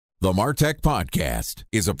The MarTech Podcast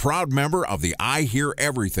is a proud member of the I Hear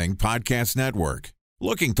Everything Podcast Network.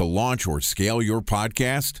 Looking to launch or scale your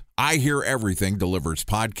podcast? I Hear Everything delivers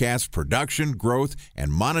podcast production, growth,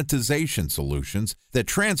 and monetization solutions that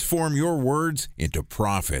transform your words into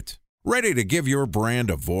profit. Ready to give your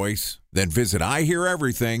brand a voice? Then visit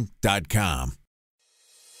iheareverything.com.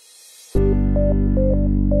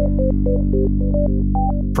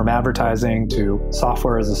 From advertising to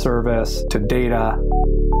software as a service to data.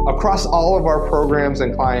 Across all of our programs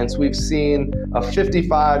and clients, we've seen a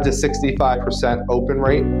 55 to 65% open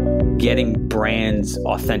rate. Getting brands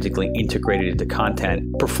authentically integrated into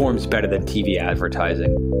content performs better than TV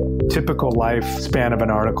advertising. Typical lifespan of an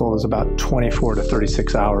article is about 24 to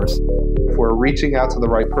 36 hours. If we're reaching out to the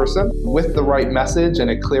right person with the right message and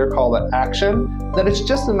a clear call to action, then it's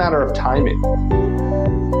just a matter of timing.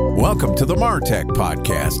 Welcome to the MarTech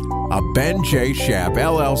Podcast, a Ben J. Schaap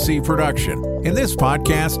LLC production. In this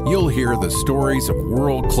podcast, you'll hear the stories of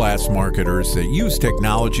world-class marketers that use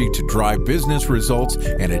technology to drive business results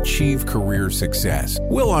and achieve career success.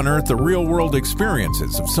 We'll unearth the real-world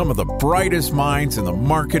experiences of some of the brightest minds in the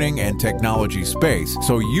marketing and technology space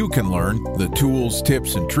so you can learn the tools,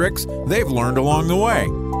 tips, and tricks they've learned along the way.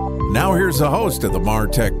 Now here's the host of the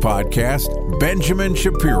MarTech Podcast, Benjamin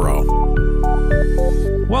Shapiro.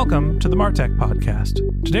 Welcome to the MarTech Podcast.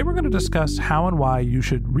 Today we're going to discuss how and why you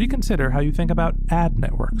should reconsider how you think about ad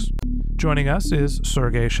networks. Joining us is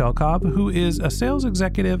Sergey Shchelkov, who is a sales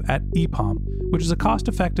executive at Epom, which is a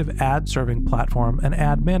cost-effective ad-serving platform and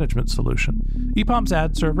ad management solution. Epom's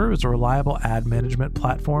ad server is a reliable ad management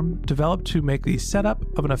platform developed to make the setup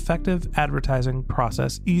of an effective advertising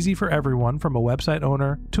process easy for everyone from a website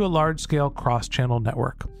owner to a large-scale cross-channel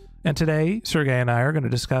network. And today, Sergey and I are going to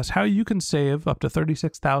discuss how you can save up to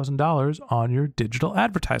 $36,000 on your digital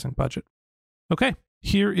advertising budget. Okay,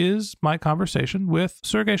 here is my conversation with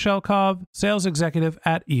Sergey Shchelkov, sales executive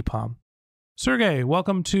at Epom. Sergey,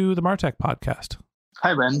 welcome to the MarTech Podcast.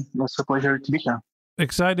 Hi, Ben. It's a pleasure to be here.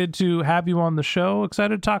 Excited to have you on the show.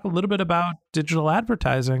 Excited to talk a little bit about digital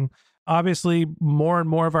advertising. Obviously, more and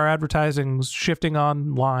more of our advertising is shifting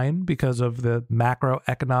online because of the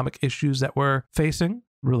macroeconomic issues that we're facing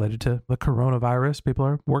related to the coronavirus. People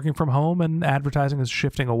are working from home and advertising is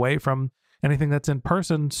shifting away from anything that's in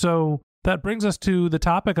person. So that brings us to the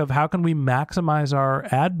topic of how can we maximize our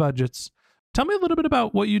ad budgets. Tell me a little bit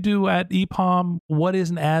about what you do at Epom. What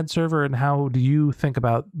is an ad server and how do you think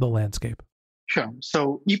about the landscape? Sure.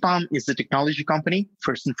 So Epom is a technology company.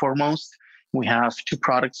 First and foremost, we have two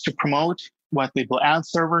products to promote, white label ad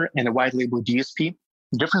server and a white label DSP.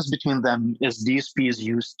 The difference between them is DSP is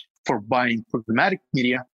used for buying programmatic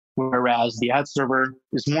media, whereas the ad server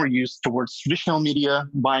is more used towards traditional media,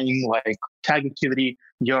 buying like tag activity,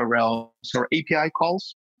 URLs, or API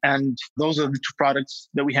calls. And those are the two products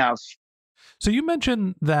that we have. So you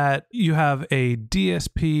mentioned that you have a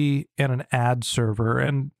DSP and an ad server,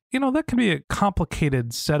 and that can be a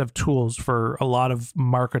complicated set of tools for a lot of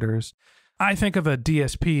marketers. I think of a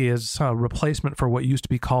DSP as a replacement for what used to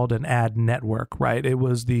be called an ad network, right? It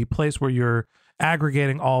was the place where you're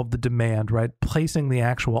aggregating all of the demand, right? Placing the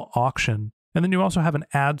actual auction. And then you also have an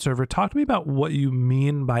ad server. Talk to me about what you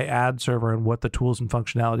mean by ad server and what the tools and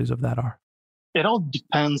functionalities of that are. It all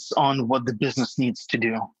depends on what the business needs to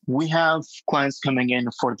do. We have clients coming in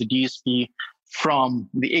for the DSP from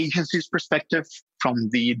the agency's perspective, from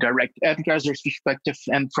the direct advertiser's perspective,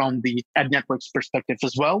 and from the ad network's perspective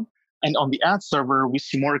as well. And on the ad server, we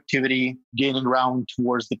see more activity gaining ground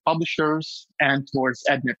towards the publishers and towards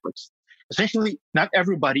ad networks. Essentially, not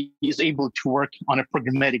everybody is able to work on a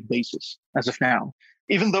programmatic basis as of now.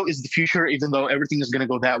 Even though it's the future, even though everything is going to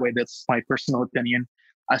go that way, that's my personal opinion.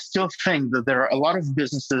 I still think that there are a lot of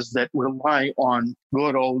businesses that rely on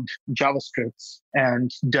good old JavaScripts and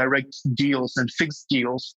direct deals and fixed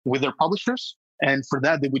deals with their publishers. And for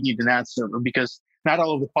that, they would need an ad server because not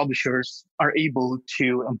all of the publishers are able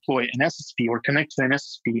to employ an SSP or connect to an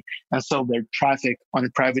SSP and sell their traffic on a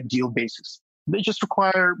private deal basis. They just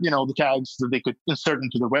require, the tags that they could insert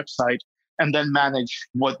into the website and then manage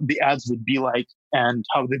what the ads would be like and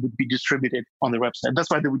how they would be distributed on the website.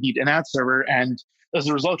 That's why they would need an ad server. And as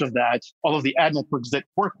a result of that, all of the ad networks that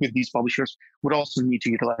work with these publishers would also need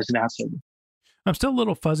to utilize an ad server. I'm still a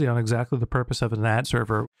little fuzzy on exactly the purpose of an ad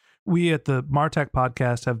server. We at the MarTech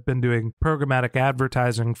Podcast have been doing programmatic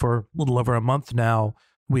advertising for a little over a month now.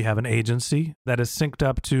 We have an agency that is synced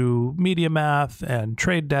up to MediaMath and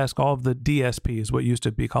Trade Desk, all of the DSPs, what used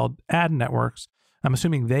to be called ad networks. I'm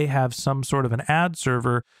assuming they have some sort of an ad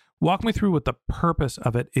server. Walk me through what the purpose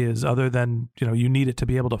of it is, other than, you need it to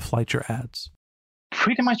be able to flight your ads.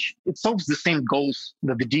 Pretty much, it solves the same goals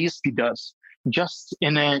that the DSP does. just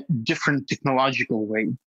in a different technological way.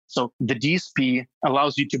 So the DSP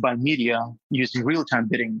allows you to buy media using real-time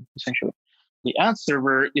bidding, essentially. The ad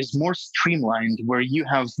server is more streamlined, where you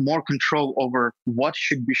have more control over what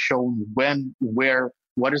should be shown, when, where,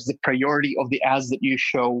 what is the priority of the ads that you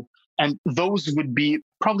show. And those would be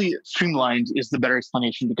probably streamlined is the better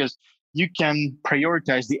explanation, because you can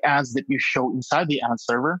prioritize the ads that you show inside the ad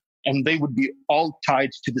server, and they would be all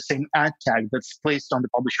tied to the same ad tag that's placed on the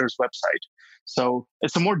publisher's website. So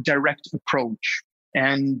it's a more direct approach.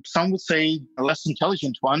 And some would say a less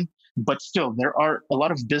intelligent one, but still, there are a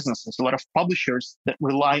lot of businesses, a lot of publishers that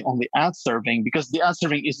rely on the ad serving, because the ad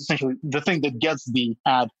serving is essentially the thing that gets the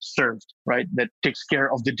ad served, right? That takes care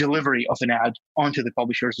of the delivery of an ad onto the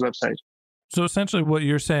publisher's website. So essentially what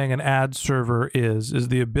you're saying an ad server is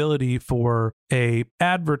the ability for a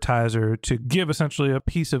advertiser to give essentially a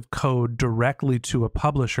piece of code directly to a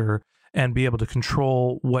publisher and be able to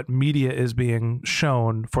control what media is being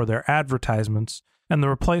shown for their advertisements. And the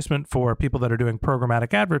replacement for people that are doing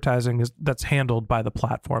programmatic advertising that's handled by the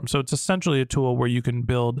platform. So it's essentially a tool where you can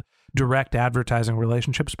build direct advertising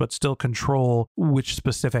relationships, but still control which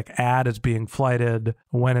specific ad is being flighted,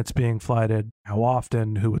 when it's being flighted, how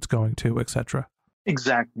often, who it's going to, etc.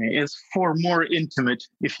 Exactly. It's for more intimate,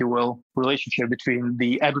 if you will, relationship between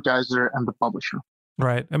the advertiser and the publisher.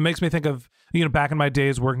 Right. It makes me think of, back in my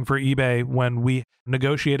days working for eBay when we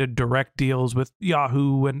negotiated direct deals with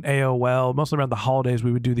Yahoo and AOL. Mostly around the holidays,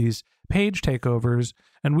 we would do these page takeovers,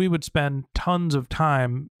 and we would spend tons of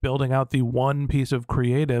time building out the one piece of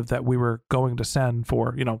creative that we were going to send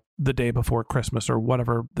for, the day before Christmas or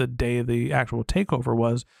whatever the day the actual takeover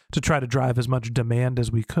was, to try to drive as much demand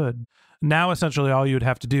as we could. Now, essentially, all you'd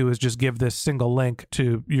have to do is just give this single link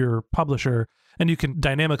to your publisher, and you can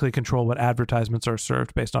dynamically control what advertisements are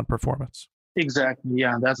served based on performance. Exactly.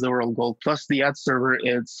 Yeah, that's the real goal. Plus, the ad server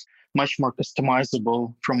is much more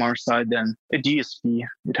customizable from our side than a DSP.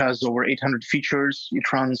 It has over 800 features. It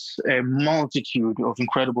runs a multitude of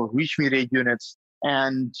incredible rich media units,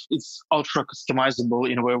 and it's ultra customizable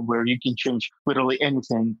in a way where you can change literally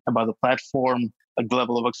anything about the platform, like the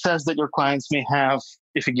level of access that your clients may have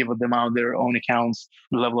if you give them out their own accounts,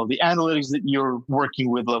 the level of the analytics that you're working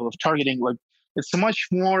with, level of targeting. Like, it's a much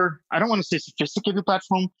more, I don't want to say sophisticated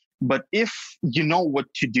platform, but if you know what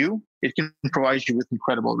to do, it can provide you with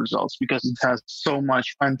incredible results because it has so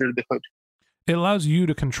much under the hood. It allows you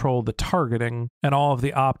to control the targeting and all of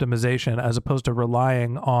the optimization as opposed to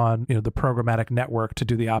relying on, the programmatic network to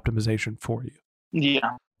do the optimization for you.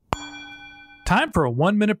 Yeah. Time for a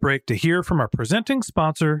 1-minute break to hear from our presenting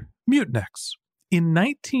sponsor, Mutinex. In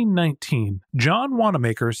 1919, John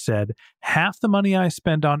Wanamaker said, "Half the money I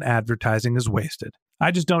spend on advertising is wasted.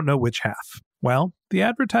 I just don't know which half." Well, the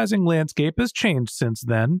advertising landscape has changed since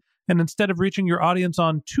then, and instead of reaching your audience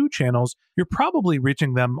on 2 channels, you're probably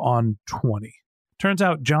reaching them on 20. Turns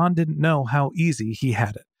out John didn't know how easy he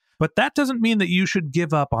had it. But that doesn't mean that you should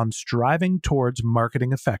give up on striving towards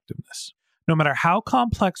marketing effectiveness. No matter how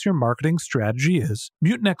complex your marketing strategy is,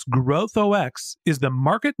 Mutinex Growth OX is the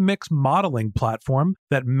market mix modeling platform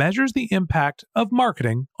that measures the impact of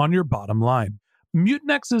marketing on your bottom line.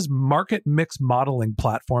 Mutinex's market mix modeling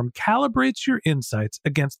platform calibrates your insights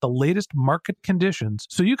against the latest market conditions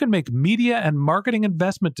so you can make media and marketing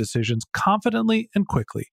investment decisions confidently and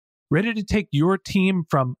quickly. Ready to take your team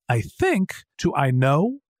from I think to I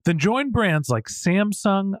know? Then join brands like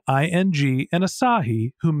Samsung, ING, and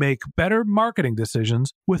Asahi who make better marketing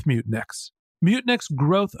decisions with Mutinex. Mutinex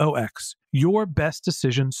Growth OX. Your best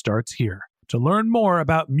decision starts here. To learn more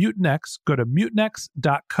about Mutinex, go to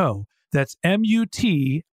mutinex.co. That's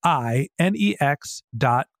MUTINEX.co.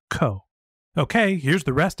 Okay, here's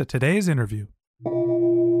the rest of today's interview.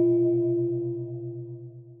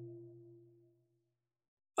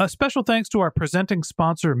 A special thanks to our presenting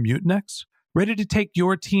sponsor, Mutinex. Ready to take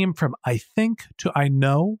your team from I think to I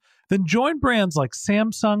know? Then join brands like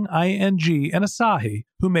Samsung, ING, and Asahi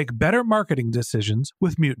who make better marketing decisions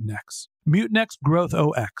with Mutinex. Mutinex Growth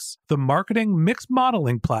OX, the marketing mix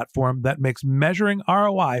modeling platform that makes measuring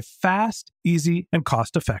ROI fast, easy, and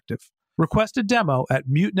cost-effective. Request a demo at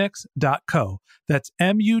mutinex.co. That's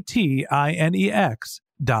MUTINEX.co.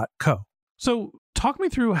 So talk me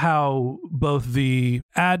through how both the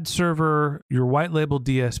ad server, your white label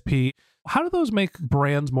DSP, how do those make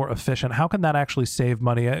brands more efficient? How can that actually save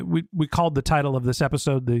money? We called the title of this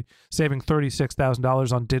episode, the saving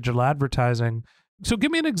 $36,000 on digital advertising. So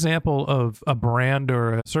give me an example of a brand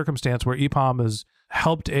or a circumstance where Epom has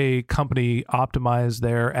helped a company optimize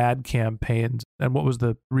their ad campaigns, and what was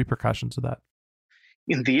the repercussions of that?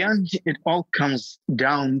 In the end, it all comes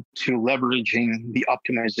down to leveraging the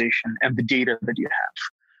optimization and the data that you have.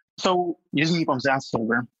 So using Epom's ad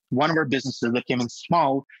server, one of our businesses that came in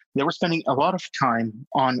small, they were spending a lot of time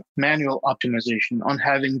on manual optimization, on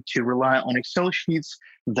having to rely on Excel sheets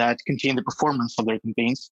that contain the performance of their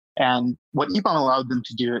campaigns. And what Epom allowed them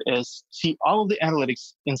to do is see all of the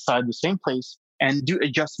analytics inside the same place and do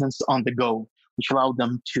adjustments on the go, which allowed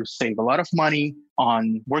them to save a lot of money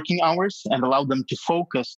on working hours and allowed them to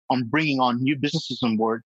focus on bringing on new businesses on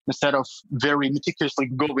board instead of very meticulously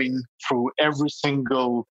going through every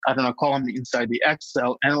single, column inside the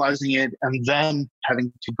Excel, analyzing it, and then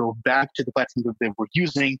having to go back to the platform that they were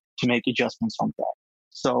using to make adjustments on that.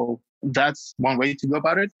 So that's one way to go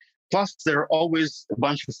about it. Plus, there are always a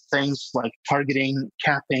bunch of things like targeting,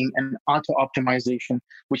 capping, and auto-optimization,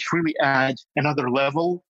 which really add another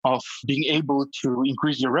level of being able to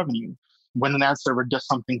increase your revenue. When an ad server does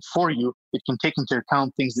something for you, it can take into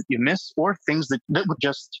account things that you miss or things that would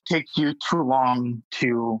just take you too long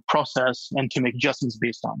to process and to make adjustments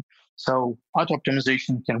based on. So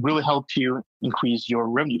auto-optimization can really help you increase your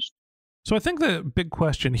revenues. So I think the big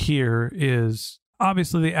question here is,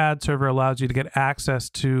 obviously the ad server allows you to get access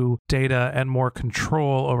to data and more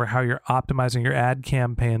control over how you're optimizing your ad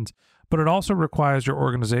campaigns, but it also requires your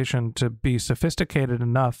organization to be sophisticated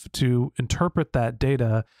enough to interpret that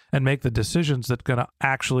data and make the decisions that are going to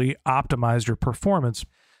actually optimize your performance.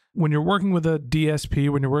 When you're working with a DSP,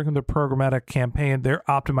 when you're working with a programmatic campaign, they're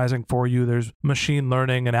optimizing for you. There's machine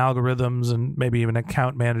learning and algorithms and maybe even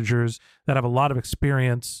account managers that have a lot of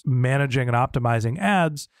experience managing and optimizing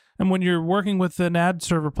ads. And when you're working with an ad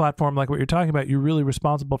server platform like what you're talking about, you're really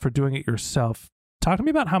responsible for doing it yourself. Talk to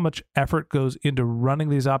me about how much effort goes into running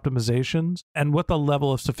these optimizations and what the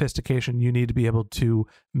level of sophistication you need to be able to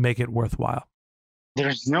make it worthwhile.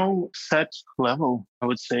 There's no set level, I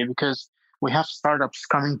would say, because we have startups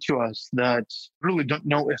coming to us that really don't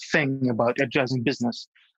know a thing about advertising business,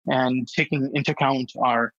 and taking into account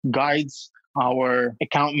our guides, our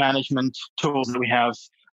account management tools that we have.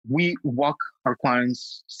 We walk our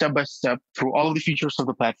clients step by step through all of the features of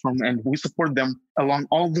the platform, and we support them along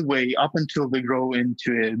all the way up until they grow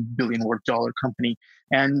into a billion-dollar company.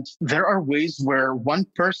 And there are ways where one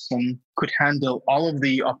person could handle all of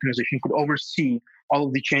the optimization, could oversee all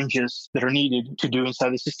of the changes that are needed to do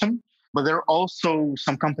inside the system. But there are also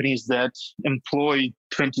some companies that employ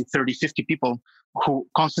 20, 30, 50 people who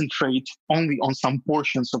concentrate only on some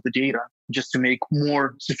portions of the data just to make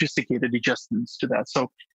more sophisticated adjustments to that.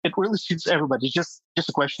 So it really suits everybody. It's just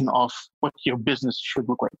a question of what your business should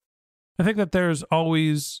look like. I think that there's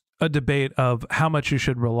always a debate of how much you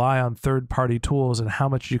should rely on third-party tools and how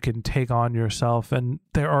much you can take on yourself. And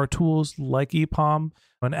there are tools like Epom,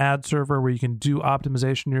 an ad server where you can do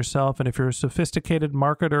optimization yourself. And if you're a sophisticated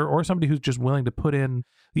marketer or somebody who's just willing to put in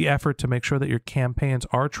the effort to make sure that your campaigns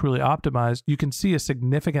are truly optimized, you can see a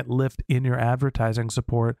significant lift in your advertising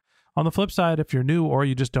support. On the flip side, if you're new or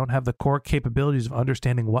you just don't have the core capabilities of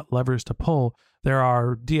understanding what levers to pull, there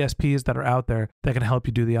are DSPs that are out there that can help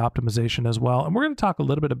you do the optimization as well. And we're going to talk a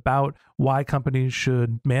little bit about why companies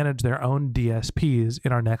should manage their own DSPs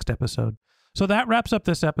in our next episode. So that wraps up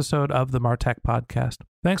this episode of the Martech Podcast.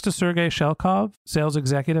 Thanks to Sergey Shchelkov, sales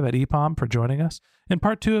executive at Epom, for joining us. In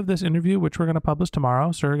part 2 of this interview, which we're going to publish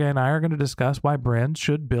tomorrow, Sergey and I are going to discuss why brands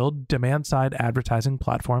should build demand-side advertising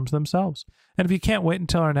platforms themselves. And if you can't wait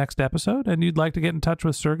until our next episode and you'd like to get in touch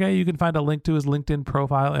with Sergey, you can find a link to his LinkedIn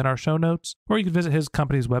profile in our show notes, or you can visit his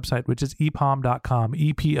company's website, which is epom.com,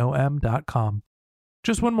 EPOM.com.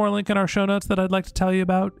 Just one more link in our show notes that I'd like to tell you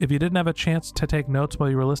about. If you didn't have a chance to take notes while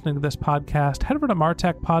you were listening to this podcast, head over to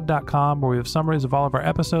martechpod.com, where we have summaries of all of our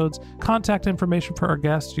episodes, contact information for our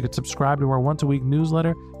guests. You can subscribe to our once-a-week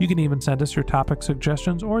newsletter. You can even send us your topic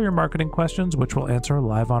suggestions or your marketing questions, which we'll answer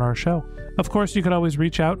live on our show. Of course, you can always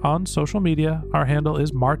reach out on social media. Our handle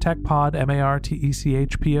is martechpod,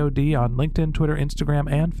 MARTECHPOD, on LinkedIn, Twitter,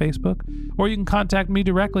 Instagram, and Facebook. Or you can contact me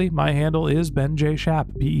directly. My handle is Ben J. Shap,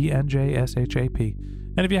 BENJSHAP.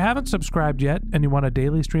 And if you haven't subscribed yet and you want a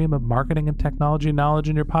daily stream of marketing and technology knowledge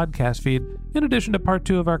in your podcast feed, in addition to part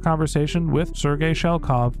 2 of our conversation with Sergey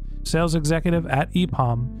Shchelkov, sales executive at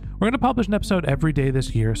Epom, we're going to publish an episode every day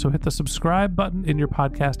this year, so hit the subscribe button in your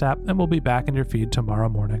podcast app and we'll be back in your feed tomorrow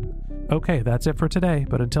morning. Okay, that's it for today,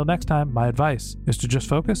 but until next time, my advice is to just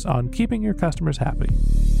focus on keeping your customers happy.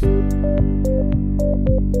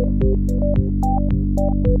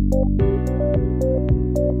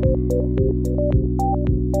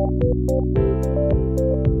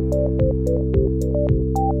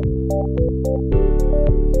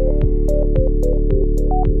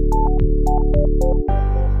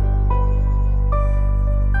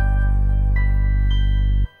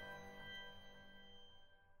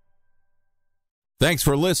 Thanks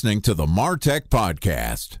for listening to the Martech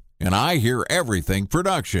Podcast. and I Hear Everything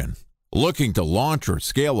production. Looking to launch or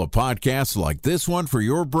scale a podcast like this one for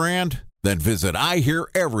your brand? Then visit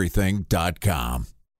iheareverything.com.